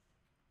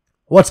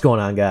What's going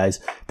on, guys?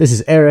 This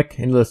is Eric,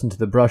 and you listen to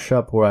The Brush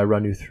Up, where I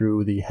run you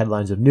through the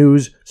headlines of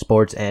news,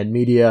 sports, and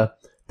media.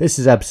 This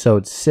is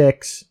episode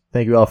 6.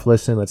 Thank you all for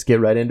listening. Let's get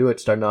right into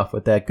it, starting off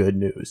with that good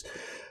news.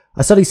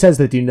 A study says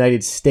that the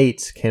United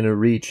States can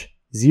reach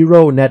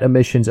zero net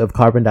emissions of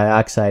carbon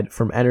dioxide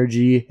from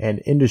energy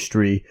and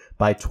industry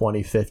by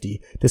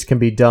 2050. This can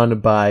be done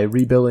by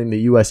rebuilding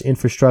the U.S.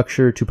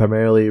 infrastructure to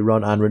primarily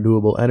run on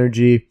renewable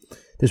energy.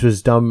 This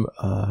was done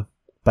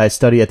by a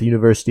study at the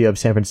University of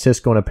San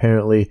Francisco, and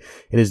apparently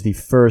it is the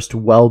first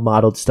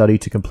well-modeled study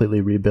to completely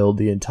rebuild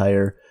the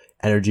entire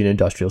energy and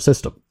industrial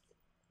system.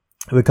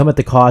 It would come at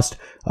the cost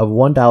of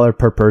 $1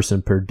 per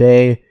person per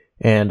day,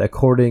 and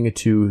according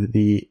to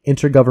the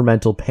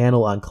Intergovernmental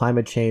Panel on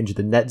Climate Change,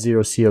 the net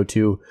zero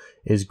CO2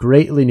 is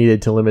greatly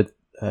needed to limit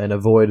and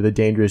avoid the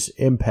dangerous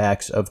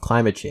impacts of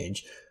climate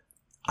change.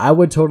 I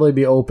would totally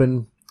be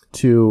open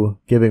to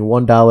giving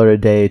 $1 a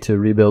day to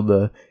rebuild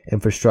the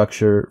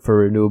infrastructure for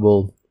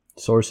renewable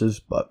sources,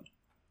 but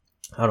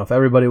I don't know if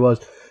everybody was.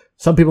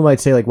 Some people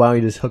might say, like, why don't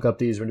you just hook up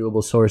these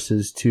renewable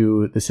sources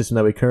to the system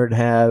that we currently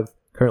have?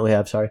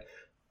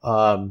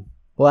 Well,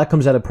 that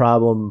comes at a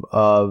problem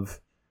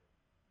of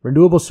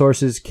renewable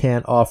sources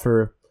can't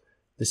offer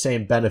the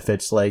same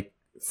benefits like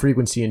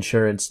frequency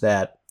insurance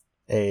that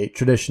a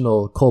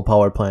traditional coal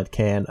power plant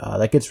can.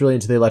 That gets really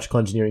into the electrical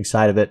engineering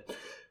side of it.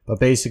 But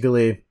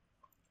basically,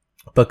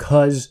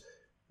 because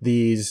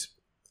these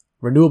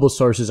renewable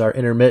sources are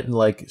intermittent,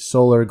 like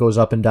solar goes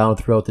up and down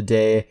throughout the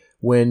day,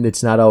 wind,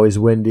 it's not always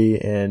windy,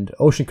 and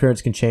ocean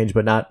currents can change,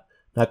 but not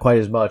quite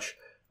as much.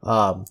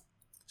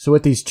 So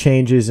with these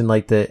changes and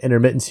like the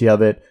intermittency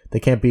of it, they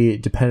can't be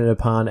dependent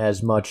upon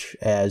as much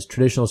as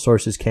traditional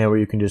sources can, where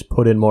you can just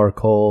put in more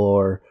coal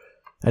or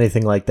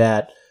anything like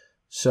that.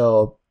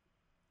 So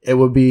it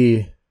would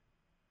be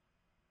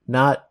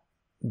not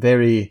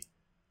very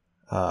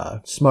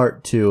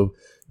smart to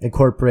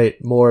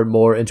incorporate more and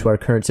more into our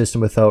current system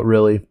without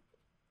really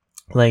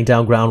laying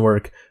down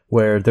groundwork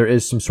where there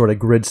is some sort of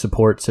grid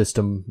support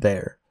system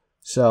there.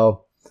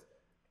 So,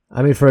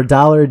 I mean, for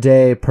 $1 a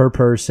day per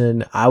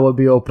person, I would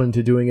be open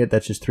to doing it.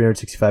 That's just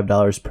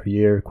 $365 per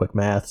year, quick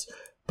maths.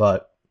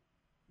 But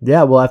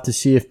yeah, we'll have to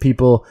see if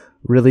people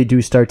really do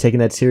start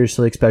taking that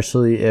seriously,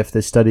 especially if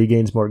the study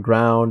gains more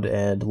ground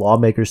and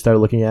lawmakers start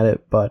looking at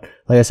it. But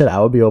like I said,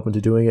 I would be open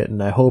to doing it,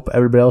 and I hope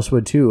everybody else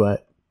would too.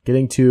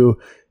 Getting to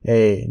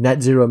a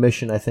net zero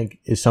emission, I think,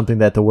 is something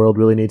that the world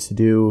really needs to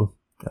do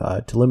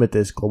to limit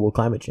this global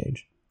climate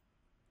change.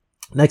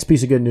 Next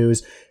piece of good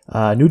news,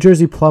 New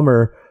Jersey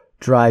plumber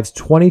drives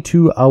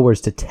 22 hours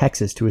to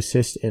Texas to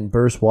assist in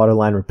burst water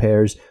line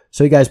repairs.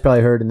 So you guys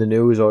probably heard in the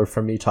news or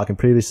from me talking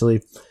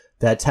previously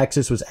that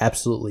Texas was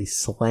absolutely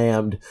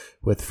slammed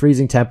with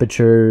freezing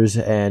temperatures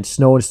and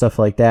snow and stuff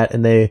like that.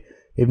 And they've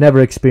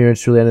never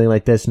experienced really anything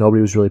like this. Nobody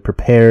was really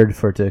prepared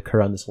for it to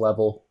occur on this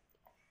level.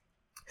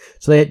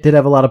 So they did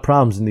have a lot of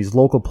problems, and these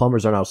local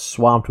plumbers are now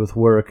swamped with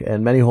work,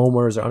 and many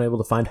homeowners are unable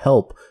to find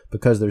help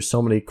because there's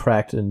so many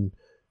cracked and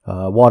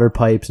water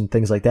pipes and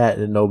things like that,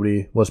 and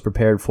nobody was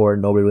prepared for it,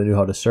 and nobody really knew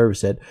how to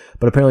service it.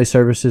 But apparently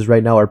services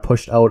right now are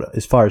pushed out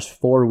as far as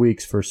 4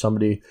 weeks for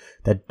somebody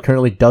that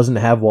currently doesn't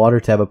have water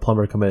to have a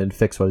plumber come in and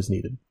fix what is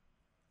needed.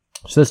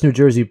 So this New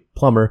Jersey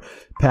plumber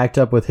packed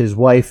up with his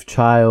wife,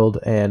 child,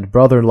 and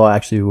brother-in-law,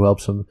 actually, who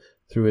helps him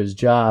through his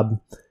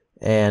job,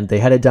 and they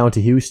headed down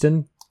to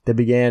Houston. They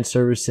began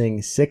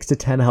servicing 6 to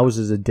 10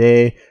 houses a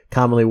day,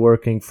 commonly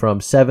working from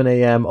 7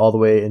 a.m. all the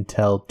way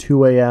until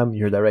 2 a.m.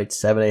 You heard that right,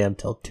 7 a.m.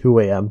 till 2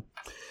 a.m.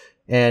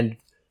 And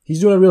he's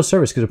doing a real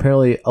service because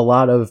apparently a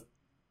lot of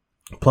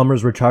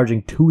plumbers were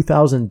charging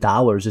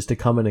 $2,000 just to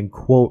come in and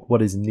quote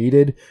what is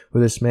needed,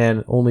 where this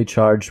man only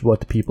charged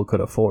what the people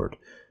could afford.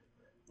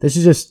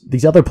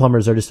 These other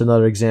plumbers are just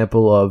another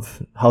example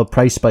of how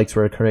price spikes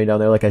were occurring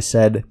down there. Like I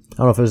said, I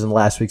don't know if it was in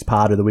last week's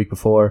pod or the week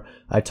before,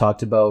 I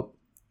talked about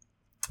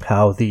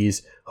how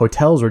these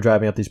hotels were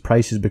driving up these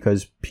prices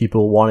because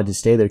people wanted to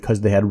stay there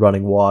because they had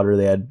running water,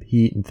 they had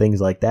heat and things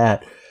like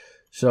that.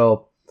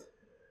 So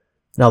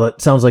now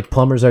that sounds like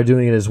plumbers are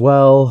doing it as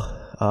well.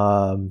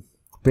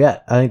 But yeah,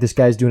 I think this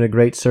guy's doing a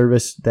great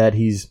service that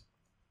he's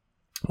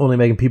only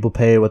making people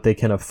pay what they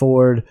can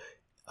afford.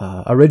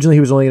 Originally,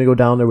 he was only going to go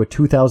down there with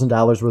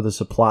 $2,000 worth of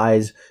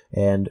supplies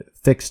and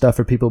fix stuff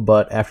for people,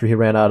 but after he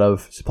ran out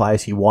of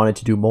supplies, he wanted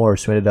to do more,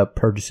 so he ended up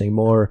purchasing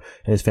more,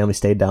 and his family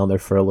stayed down there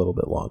for a little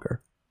bit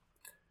longer.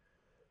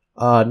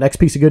 Next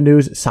piece of good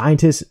news,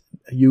 scientists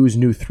use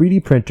new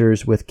 3D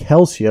printers with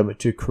calcium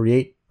to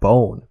create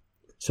bone.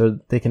 So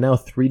they can now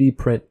 3D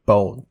print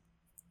bone.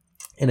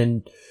 And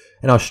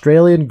an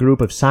Australian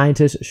group of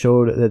scientists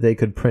showed that they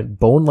could print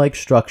bone-like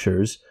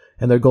structures,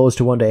 and their goal is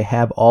to one day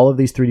have all of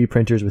these 3D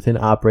printers within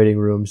operating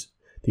rooms.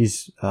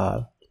 These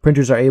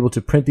printers are able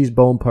to print these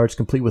bone parts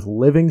complete with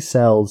living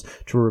cells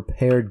to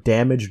repair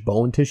damaged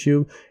bone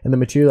tissue, and the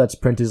material that's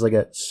printed is like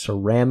a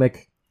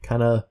ceramic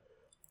kind of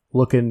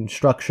looking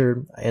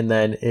structure, and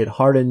then it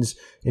hardens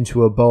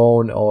into a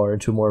bone or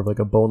into more of like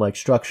a bone-like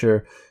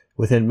structure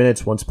within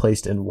minutes once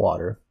placed in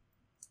water.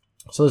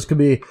 So this could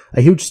be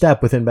a huge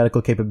step within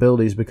medical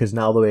capabilities because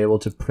now they're able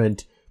to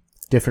print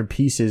different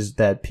pieces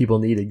that people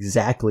need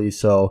exactly.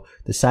 So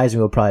the sizing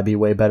will probably be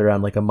way better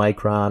on like a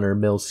micron or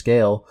mil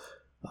scale.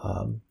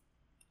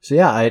 So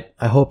yeah,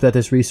 I hope that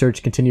this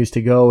research continues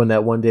to go and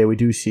that one day we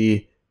do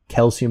see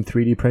calcium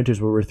 3D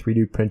printers where we're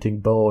 3D printing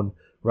bone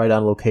right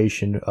on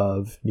location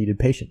of needed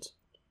patients.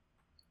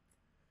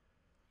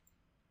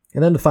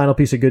 And then the final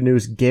piece of good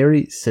news,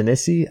 Gary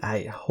Sinise.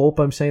 I hope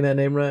I'm saying that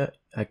name right.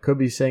 I could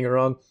be saying it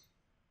wrong.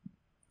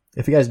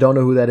 If you guys don't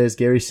know who that is,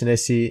 Gary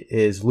Sinise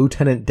is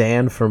Lieutenant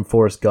Dan from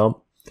Forrest Gump.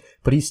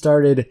 But he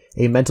started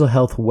a mental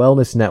health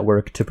wellness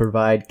network to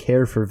provide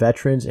care for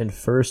veterans and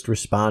first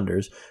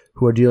responders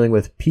who are dealing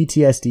with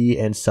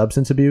PTSD and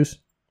substance abuse.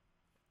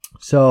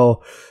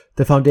 So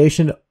the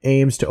foundation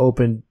aims to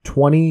open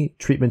 20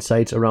 treatment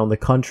sites around the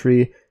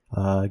country.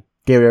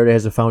 Gary already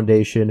has a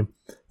foundation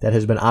that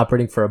has been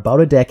operating for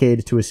about a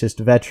decade to assist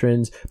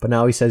veterans, but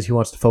now he says he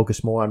wants to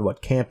focus more on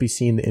what can't be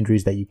seen, the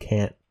injuries that you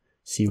can't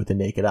see with the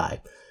naked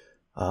eye.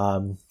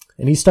 And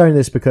he's starting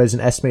this because an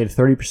estimated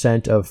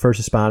 30% of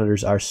first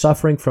responders are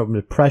suffering from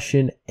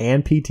depression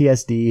and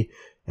PTSD,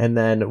 and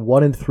then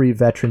 1 in 3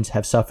 veterans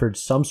have suffered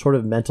some sort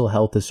of mental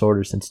health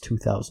disorder since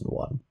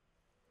 2001.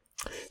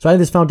 So I think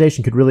this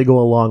foundation could really go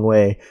a long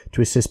way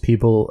to assist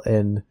people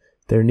in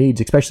their needs,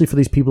 especially for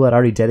these people that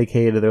already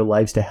dedicated their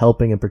lives to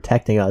helping and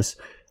protecting us.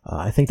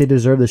 I think they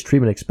deserve this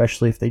treatment,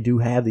 especially if they do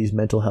have these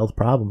mental health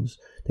problems.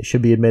 They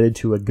should be admitted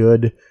to a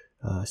good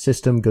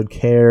system, good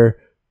care,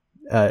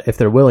 if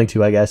they're willing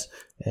to, I guess,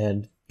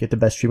 and get the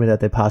best treatment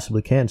that they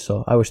possibly can.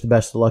 So I wish the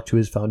best of luck to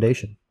his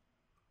foundation.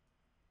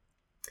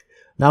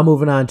 Now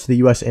moving on to the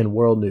U.S. and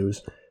world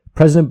news.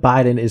 President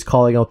Biden is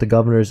calling out the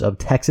governors of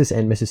Texas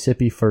and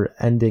Mississippi for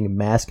ending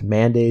mask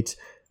mandates.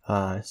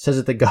 Says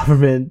that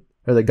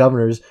the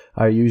governors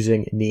are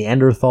using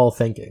Neanderthal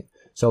thinking.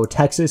 So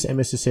Texas and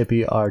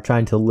Mississippi are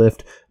trying to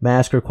lift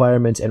mask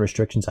requirements and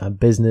restrictions on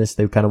business.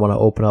 They kind of want to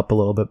open up a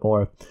little bit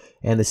more.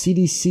 And the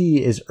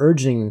CDC is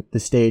urging the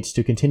states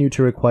to continue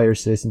to require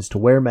citizens to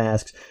wear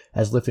masks,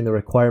 as lifting the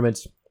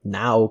requirements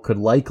now could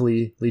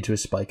likely lead to a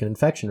spike in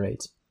infection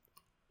rates.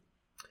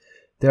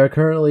 There are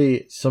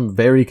currently some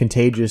very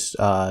contagious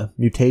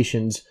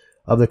mutations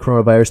of the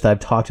coronavirus that I've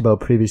talked about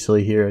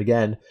previously here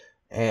again,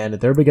 and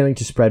they're beginning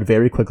to spread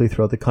very quickly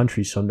throughout the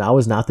country. So now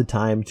is not the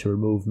time to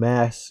remove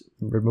masks.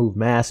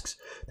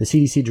 The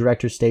CDC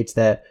director states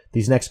that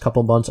these next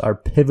couple months are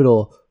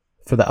pivotal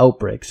for the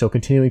outbreak. So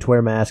continuing to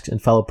wear masks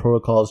and follow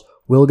protocols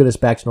will get us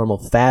back to normal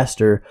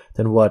faster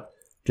than what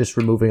just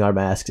removing our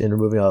masks and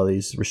removing all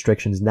these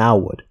restrictions now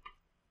would.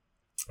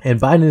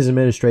 And Biden and his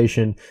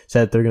administration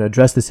said that they're going to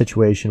address the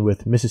situation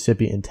with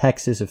Mississippi and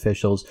Texas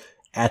officials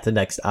at the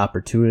next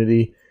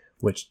opportunity,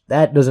 which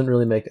that doesn't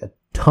really make a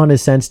ton of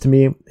sense to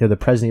me. They're the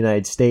president of the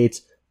United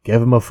States. Give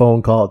them a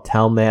phone call.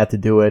 Tell them they have to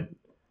do it.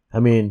 I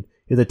mean,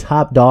 you're the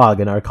top dog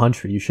in our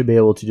country. You should be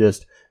able to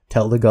just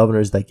tell the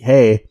governors, like,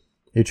 hey,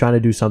 you're trying to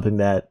do something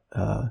that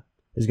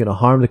is going to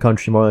harm the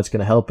country more than it's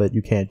going to help it.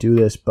 You can't do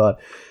this. But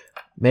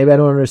maybe I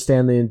don't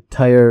understand the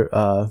entire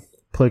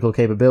political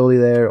capability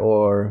there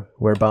or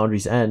where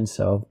boundaries end.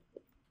 So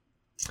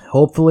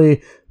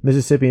hopefully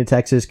Mississippi and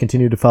Texas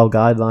continue to follow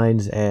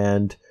guidelines,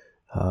 and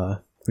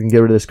we can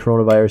get rid of this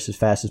coronavirus as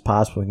fast as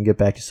possible and can get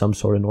back to some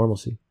sort of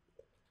normalcy.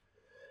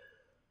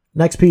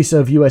 Next piece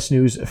of U.S.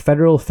 news.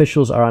 Federal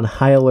officials are on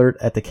high alert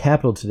at the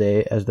Capitol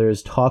today as there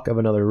is talk of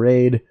another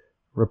raid.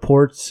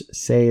 Reports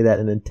say that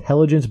an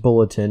intelligence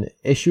bulletin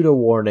issued a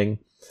warning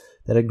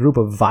that a group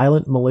of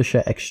violent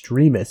militia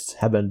extremists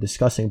have been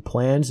discussing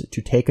plans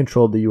to take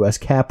control of the U.S.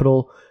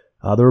 Capitol.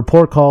 The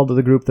report called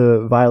the group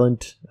the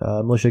violent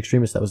militia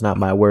extremists. That was not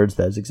my words.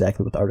 That is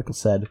exactly what the article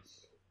said.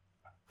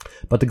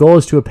 But the goal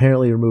is to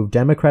apparently remove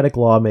Democratic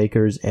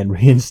lawmakers and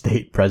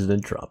reinstate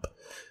President Trump.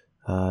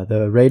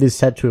 The raid is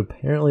set to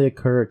apparently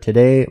occur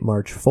today,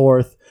 March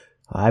 4th.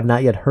 I've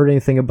not yet heard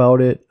anything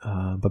about it,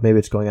 but maybe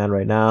it's going on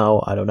right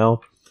now. I don't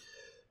know.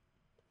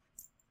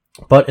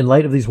 But in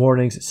light of these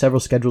warnings, several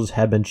schedules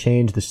have been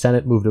changed. The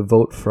Senate moved a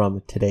vote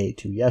from today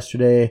to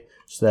yesterday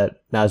so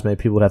that not as many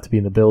people would have to be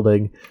in the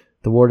building.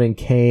 The warning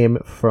came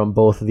from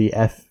both the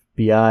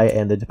FBI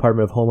and the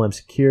Department of Homeland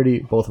Security,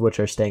 both of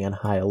which are staying on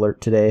high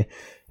alert today.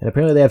 And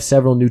apparently they have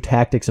several new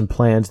tactics and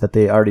plans that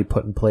they already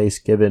put in place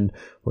given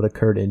what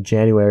occurred in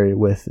January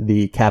with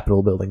the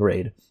Capitol building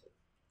raid.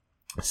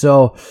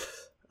 So,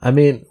 I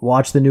mean,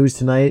 watch the news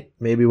tonight.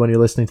 Maybe when you're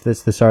listening to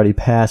this already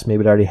passed.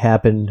 Maybe it already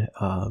happened.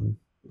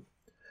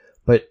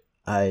 But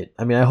I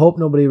hope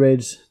nobody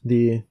raids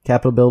the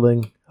Capitol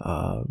building.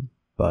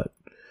 But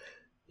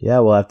yeah,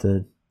 we'll have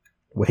to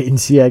wait and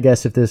see, I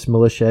guess, if this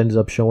militia ends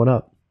up showing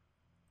up.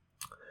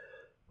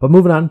 But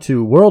moving on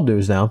to world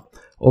news now.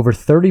 Over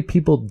 30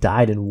 people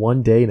died in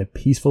one day in a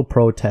peaceful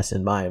protest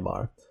in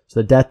Myanmar.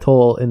 So the death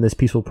toll in this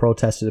peaceful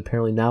protest is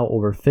apparently now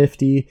over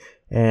 50.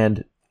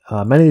 And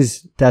many of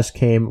these deaths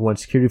came when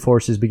security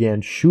forces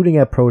began shooting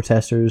at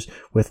protesters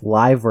with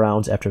live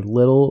rounds after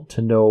little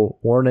to no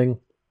warning.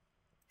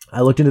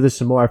 I looked into this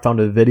some more. I found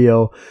a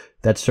video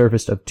that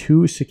surfaced of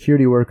 2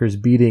 security workers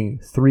beating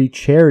 3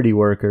 charity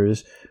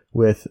workers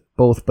with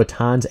both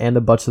batons and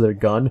the butts of their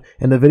gun.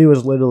 And the video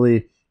was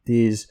literally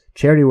these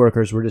charity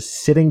workers were just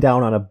sitting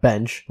down on a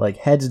bench, like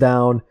heads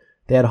down.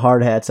 They had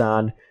hard hats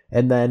on.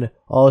 And then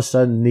all of a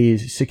sudden,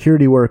 these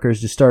security workers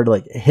just started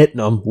like hitting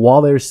them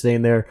while they were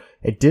sitting there.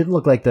 It didn't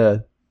look like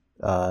the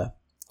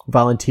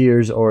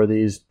volunteers or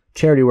these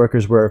charity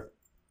workers were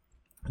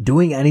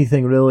doing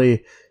anything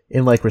really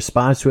in like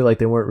response to it. Like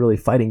they weren't really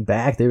fighting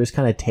back. They were just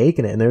kind of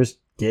taking it and they were just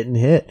getting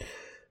hit.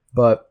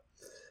 But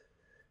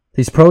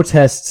these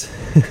protests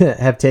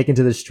have taken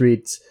to the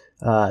streets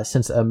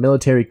since a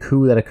military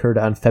coup that occurred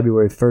on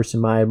February 1st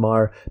in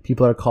Myanmar.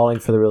 People are calling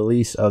for the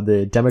release of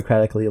the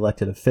democratically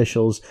elected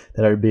officials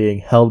that are being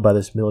held by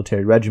this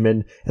military regime.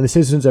 And the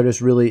citizens are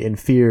just really in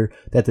fear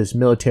that this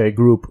military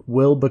group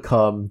will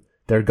become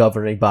their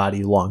governing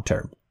body long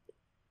term.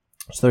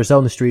 So they're out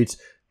in the streets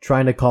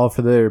trying to call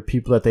for their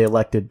people that they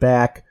elected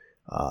back.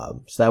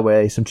 So that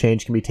way some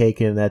change can be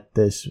taken, that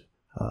this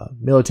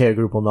military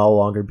group will no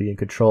longer be in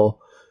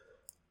control.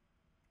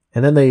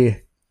 And then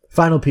the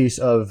final piece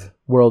of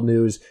world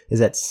news is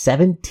that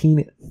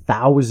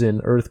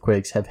 17,000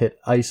 earthquakes have hit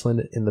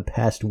Iceland in the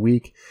past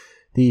week.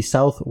 The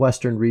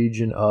southwestern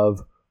region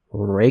of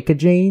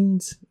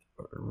Reykjanes,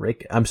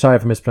 I'm sorry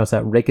if I mispronounced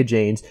that,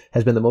 Reykjanes,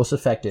 has been the most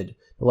affected.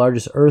 The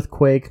largest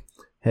earthquake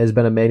has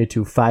been a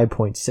magnitude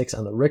 5.6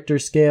 on the Richter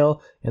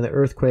scale, and the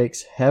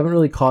earthquakes haven't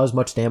really caused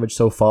much damage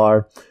so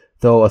far,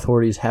 though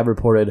authorities have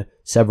reported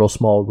several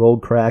small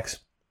road cracks.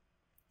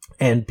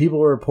 And people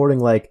were reporting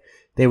like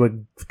they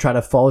would try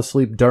to fall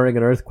asleep during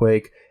an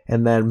earthquake,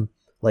 and then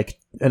like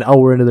an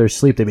hour into their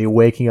sleep, they'd be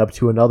waking up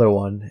to another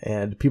one.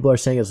 And people are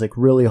saying it's like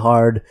really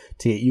hard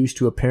to get used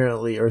to.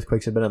 Apparently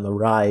earthquakes have been on the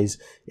rise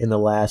in the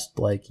last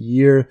like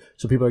year.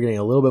 So people are getting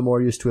a little bit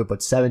more used to it,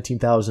 but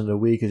 17,000 a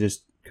week is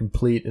just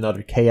complete and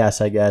utter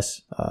chaos, I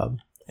guess,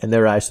 in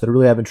their eyes. So they're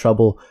really having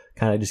trouble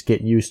kind of just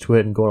getting used to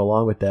it and going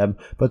along with them.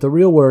 But the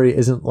real worry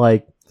isn't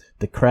like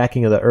the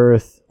cracking of the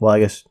earth. Well, I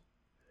guess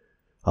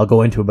I'll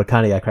go into it, but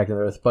kind of got cracked in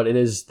the earth. But it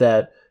is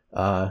that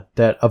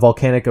that a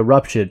volcanic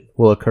eruption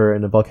will occur,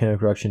 and a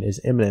volcanic eruption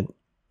is imminent.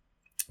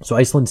 So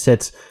Iceland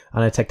sits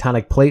on a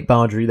tectonic plate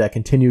boundary that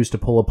continues to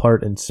pull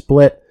apart and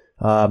split.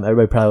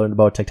 Everybody probably learned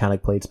about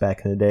tectonic plates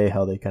back in the day,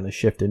 how they kind of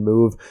shift and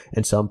move,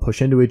 and some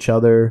push into each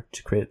other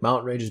to create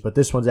mountain ranges, but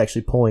this one's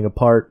actually pulling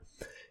apart.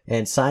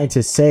 And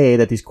scientists say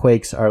that these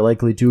quakes are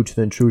likely due to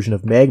the intrusion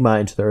of magma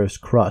into the Earth's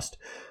crust.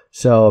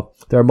 So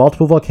there are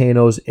multiple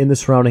volcanoes in the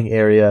surrounding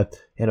area,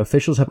 and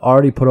officials have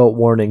already put out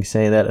warnings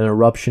saying that an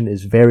eruption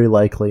is very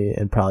likely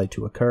and probably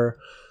to occur.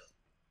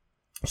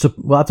 So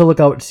we'll have to look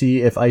out to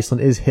see if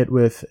Iceland is hit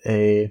with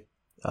a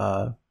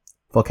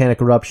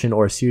volcanic eruption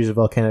or a series of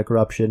volcanic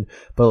eruption,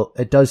 but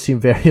it does seem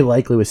very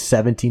likely with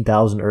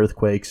 17,000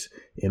 earthquakes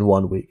in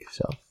 1 week.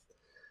 So,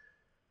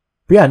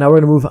 but yeah, now we're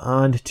going to move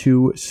on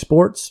to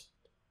sports.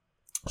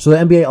 So the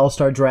NBA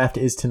All-Star Draft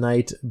is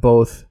tonight.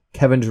 Both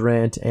Kevin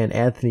Durant and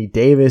Anthony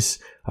Davis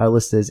are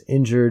listed as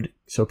injured.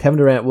 So Kevin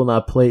Durant will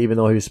not play, even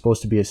though he was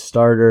supposed to be a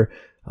starter.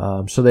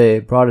 So they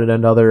brought in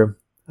another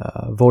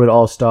voted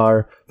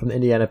All-Star from the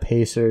Indiana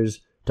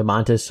Pacers,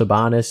 Domantas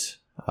Sabonis.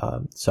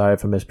 Sorry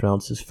if I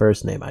mispronounced his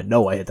first name. I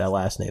know I hit that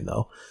last name,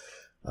 though.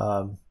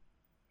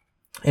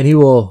 And he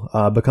will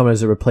become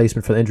as a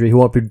replacement for the injury. He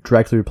won't be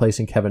directly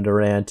replacing Kevin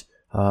Durant.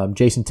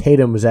 Jason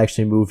Tatum was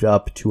actually moved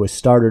up to a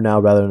starter now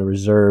rather than a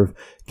reserve,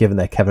 given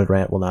that Kevin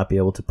Durant will not be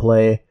able to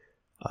play.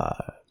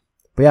 But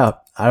yeah,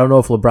 I don't know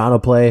if LeBron will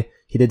play.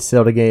 He did sit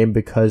out a game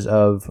because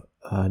of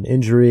an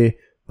injury,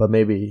 but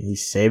maybe he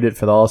saved it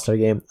for the All-Star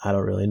game. I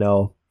don't really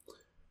know.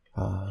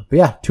 But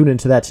yeah, tune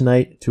into that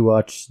tonight to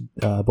watch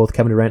both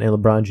Kevin Durant and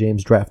LeBron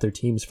James draft their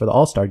teams for the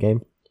All-Star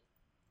game.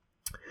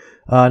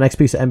 Next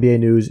piece of NBA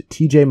news,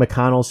 TJ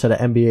McConnell set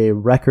an NBA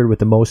record with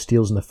the most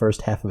steals in the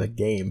first half of a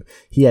game.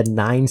 He had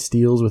 9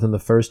 steals within the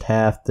first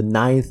half, the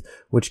 9th,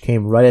 which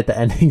came right at the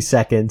ending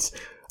seconds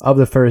of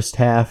the first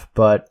half,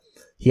 but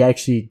he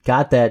actually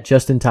got that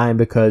just in time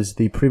because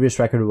the previous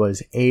record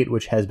was 8,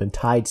 which has been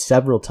tied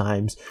several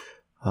times.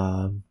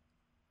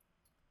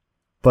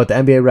 But the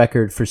NBA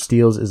record for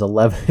steals is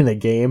 11 in a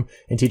game,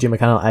 and TJ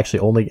McConnell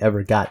actually only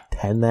ever got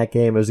 10 that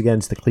game. It was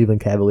against the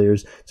Cleveland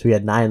Cavaliers, so he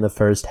had 9 in the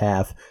first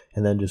half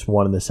and then just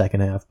 1 in the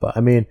second half. But,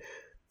 I mean,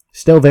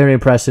 still very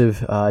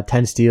impressive.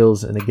 10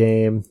 steals in a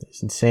game.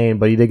 It's insane,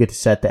 but he did get to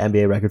set the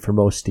NBA record for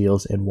most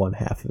steals in one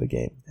half of a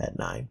game at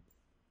 9.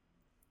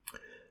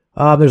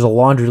 There's a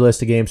laundry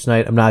list of games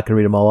tonight. I'm not going to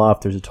read them all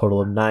off. There's a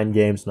total of 9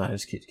 games. And I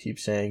just keep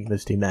saying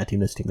this team, that team,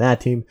 this team,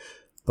 that team.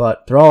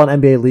 But they're all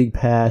on NBA League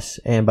Pass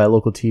and by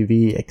local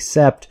TV,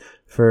 except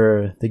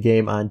for the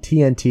game on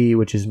TNT,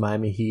 which is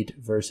Miami Heat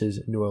versus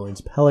New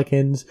Orleans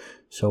Pelicans.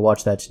 So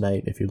watch that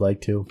tonight if you'd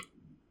like to.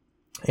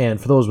 And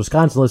for those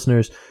Wisconsin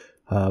listeners,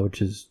 which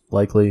is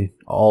likely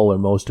all or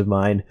most of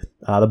mine,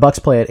 the Bucks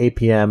play at 8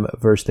 p.m.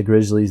 versus the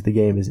Grizzlies. The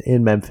game is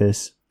in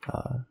Memphis.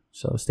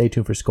 So stay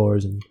tuned for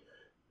scores, and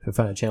if you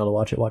find a channel to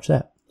watch it, watch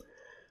that.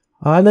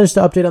 And then just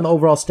to update on the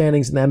overall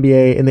standings in the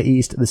NBA. In the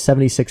East, the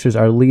 76ers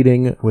are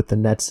leading with the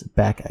Nets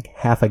back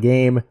half a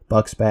game,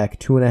 Bucks back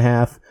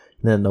 2.5.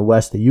 And then in the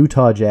West, the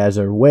Utah Jazz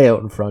are way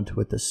out in front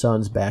with the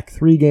Suns back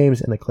 3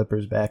 games and the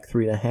Clippers back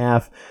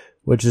 3.5.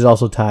 which is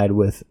also tied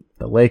with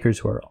the Lakers,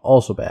 who are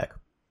also back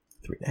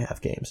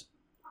 3.5 games.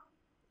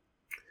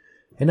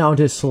 And now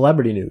into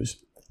celebrity news.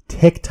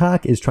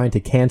 TikTok is trying to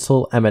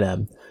cancel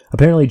Eminem.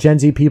 Apparently, Gen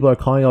Z people are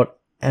calling out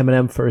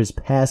Eminem for his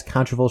past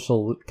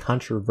controversial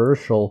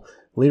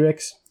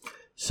lyrics.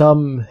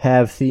 Some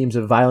have themes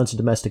of violence and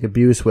domestic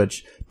abuse,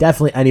 which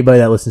definitely anybody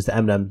that listens to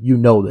Eminem, you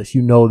know this.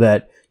 You know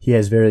that he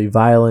has very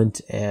violent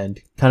and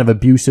kind of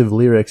abusive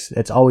lyrics.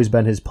 It's always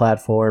been his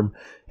platform.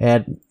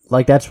 And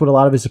like that's what a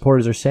lot of his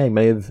supporters are saying.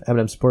 Many of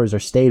Eminem's supporters are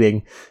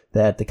stating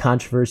that the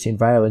controversy and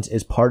violence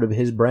is part of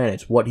his brand.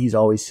 It's what he's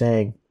always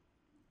saying.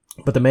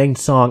 But the main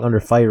song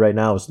under fire right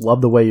now is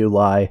Love the Way You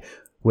Lie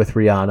with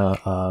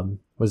Rihanna.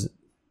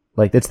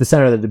 It's the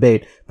center of the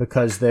debate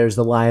because there's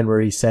the line where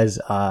he says,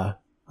 I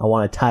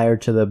want to tie her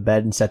to the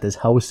bed and set this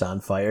house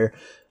on fire.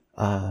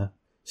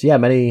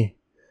 Many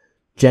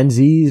Gen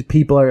Z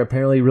people are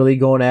apparently really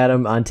going at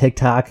him on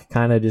TikTok,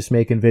 kind of just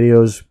making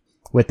videos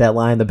with that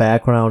line in the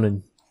background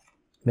and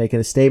making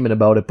a statement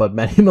about it. But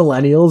many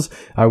millennials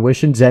are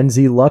wishing Gen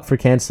Z luck for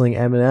canceling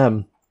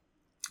Eminem.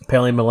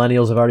 Apparently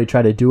millennials have already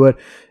tried to do it.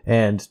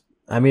 And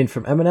I mean,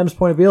 from Eminem's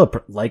point of view,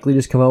 he'll likely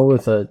just come out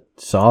with a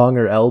song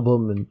or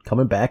album and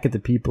coming back at the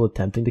people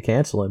attempting to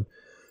cancel him.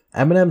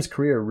 Eminem's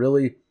career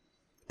really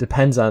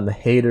depends on the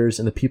haters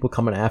and the people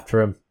coming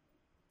after him.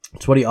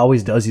 It's what he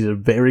always does. He's a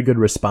very good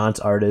response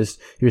artist.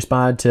 He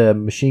responded to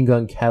Machine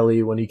Gun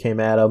Kelly when he came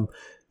at him.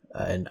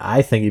 And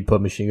I think he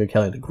put Machine Gun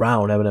Kelly on the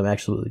ground. Eminem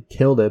actually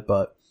killed it,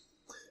 but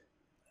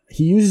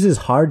he uses his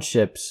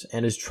hardships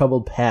and his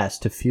troubled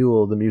past to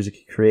fuel the music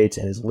he creates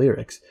and his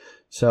lyrics.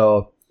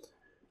 So,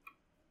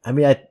 I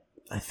mean,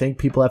 I think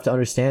people have to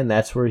understand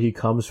that's where he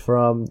comes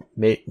from.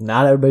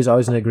 Not everybody's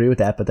always going to agree with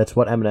that, but that's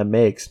what Eminem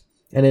makes.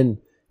 And in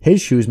his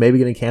shoes, maybe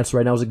getting canceled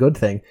right now is a good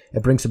thing.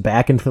 It brings him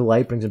back into the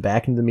light, brings him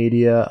back into the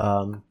media.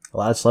 A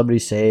lot of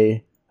celebrities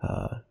say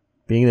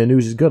being in the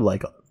news is good.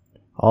 Like,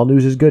 all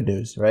news is good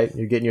news, right?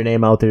 You're getting your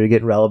name out there, you're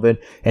getting relevant.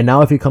 And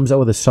now if he comes out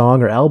with a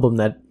song or album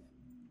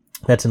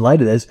that's in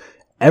light of this,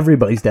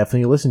 everybody's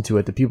definitely listen to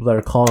it. The people that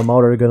are calling him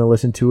out are going to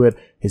listen to it.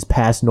 His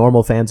past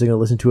normal fans are going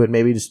to listen to it.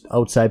 Maybe just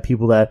outside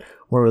people that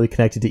weren't really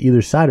connected to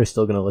either side are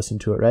still going to listen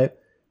to it, right?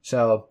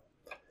 So,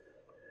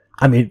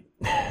 I mean,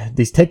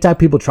 these TikTok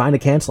people trying to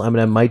cancel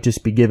Eminem might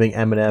just be giving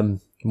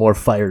Eminem more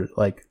fire,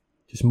 like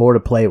just more to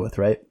play with,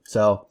 right?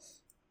 So,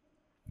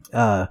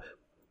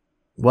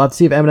 we'll have to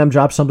see if Eminem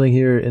drops something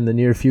here in the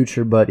near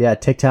future. But yeah,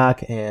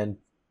 TikTok and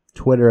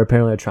Twitter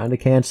apparently are trying to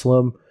cancel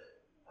him.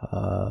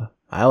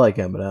 I like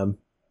Eminem.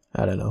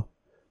 I don't know.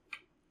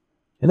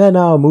 And then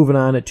now moving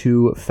on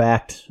to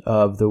fact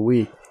of the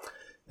week.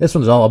 This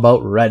one's all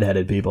about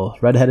redheaded people.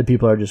 Redheaded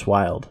people are just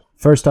wild.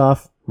 First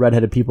off,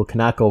 redheaded people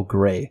cannot go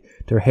gray.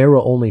 Their hair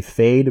will only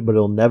fade, but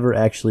it'll never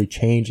actually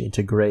change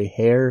into gray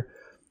hair.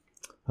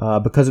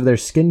 Because of their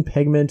skin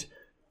pigment,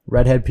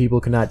 redhead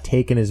people cannot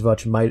take in as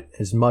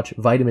much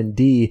vitamin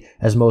D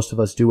as most of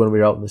us do when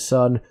we're out in the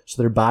sun.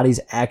 So their bodies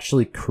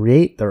actually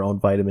create their own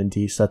vitamin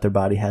D so that their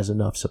body has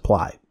enough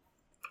supply.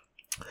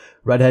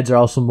 Redheads are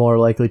also more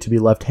likely to be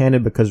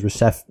left-handed because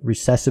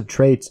recessive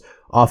traits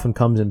often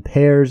comes in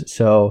pairs,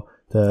 so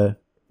the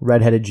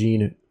redheaded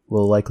gene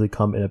will likely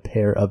come in a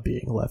pair of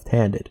being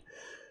left-handed.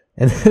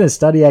 And then a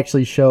study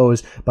actually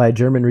shows by a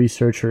German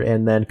researcher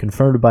and then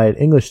confirmed by an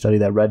English study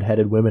that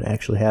redheaded women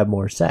actually have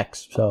more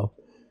sex. So,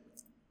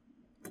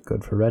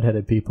 good for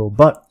redheaded people.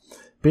 But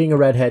being a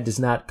redhead does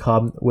not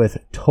come with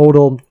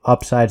total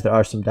upsides. There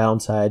are some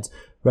downsides.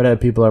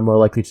 Redheaded people are more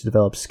likely to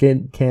develop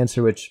skin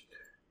cancer, which,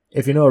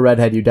 if you know a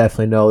redhead, you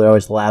definitely know they're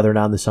always lathering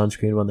on the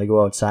sunscreen when they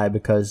go outside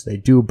because they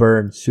do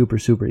burn super,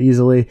 super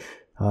easily.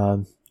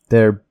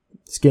 Their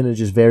skin is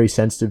just very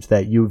sensitive to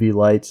that UV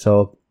light,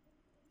 so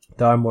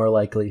they are more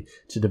likely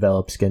to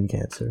develop skin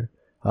cancer.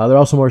 They're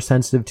also more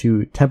sensitive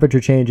to temperature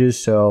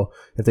changes, so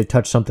if they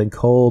touch something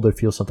cold or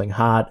feel something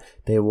hot,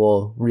 they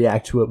will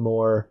react to it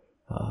more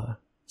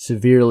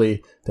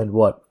severely than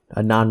what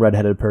a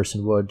non-redheaded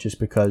person would,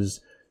 just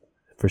because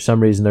for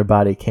some reason their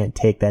body can't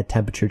take that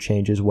temperature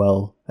change as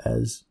well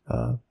as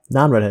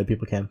non-redheaded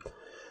people can.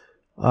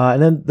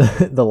 And then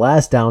the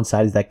last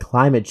downside is that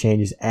climate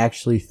change is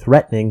actually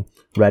threatening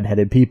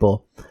redheaded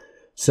people.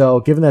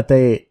 So given that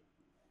they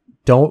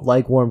don't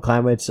like warm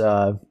climates,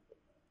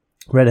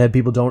 redhead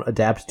people don't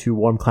adapt to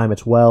warm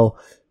climates well,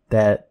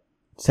 that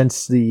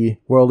since the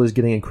world is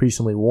getting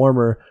increasingly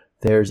warmer,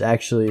 there's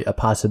actually a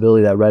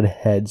possibility that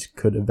redheads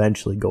could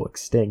eventually go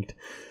extinct.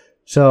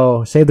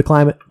 So save the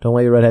climate. Don't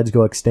let your redheads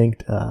go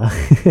extinct.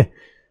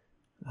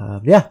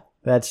 Yeah,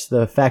 that's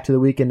the fact of the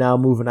week. And now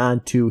moving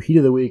on to Heat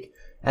of the Week.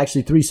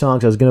 Actually, 3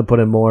 songs. I was going to put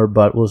in more,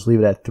 but we'll just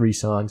leave it at 3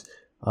 songs.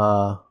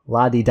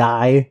 La Di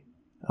Die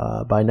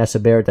by Nessa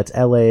Barrett. That's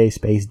LA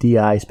space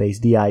DI space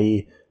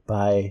DIE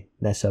by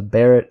Nessa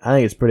Barrett. I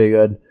think it's pretty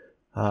good.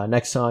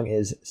 Next song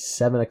is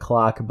 7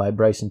 O'Clock by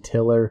Bryson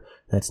Tiller.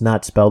 That's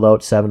not spelled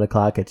out 7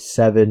 o'clock. It's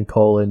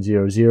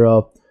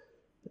 7:00.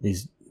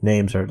 These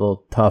names are a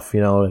little tough,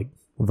 like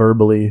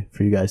verbally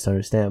for you guys to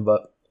understand.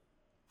 But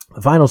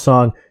the final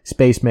song,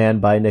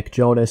 Spaceman by Nick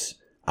Jonas.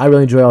 I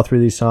really enjoy all 3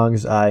 of these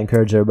songs. I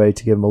encourage everybody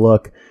to give them a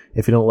look.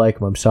 If you don't like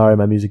them, I'm sorry.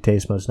 My music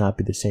taste must not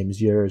be the same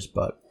as yours,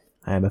 but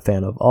I am a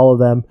fan of all of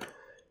them.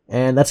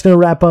 And that's going to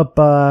wrap up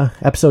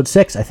episode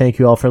 6. I thank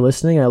you all for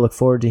listening. I look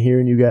forward to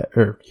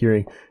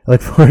I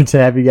look forward to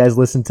have you guys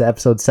listen to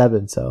episode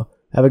 7. So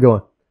have a good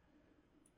one.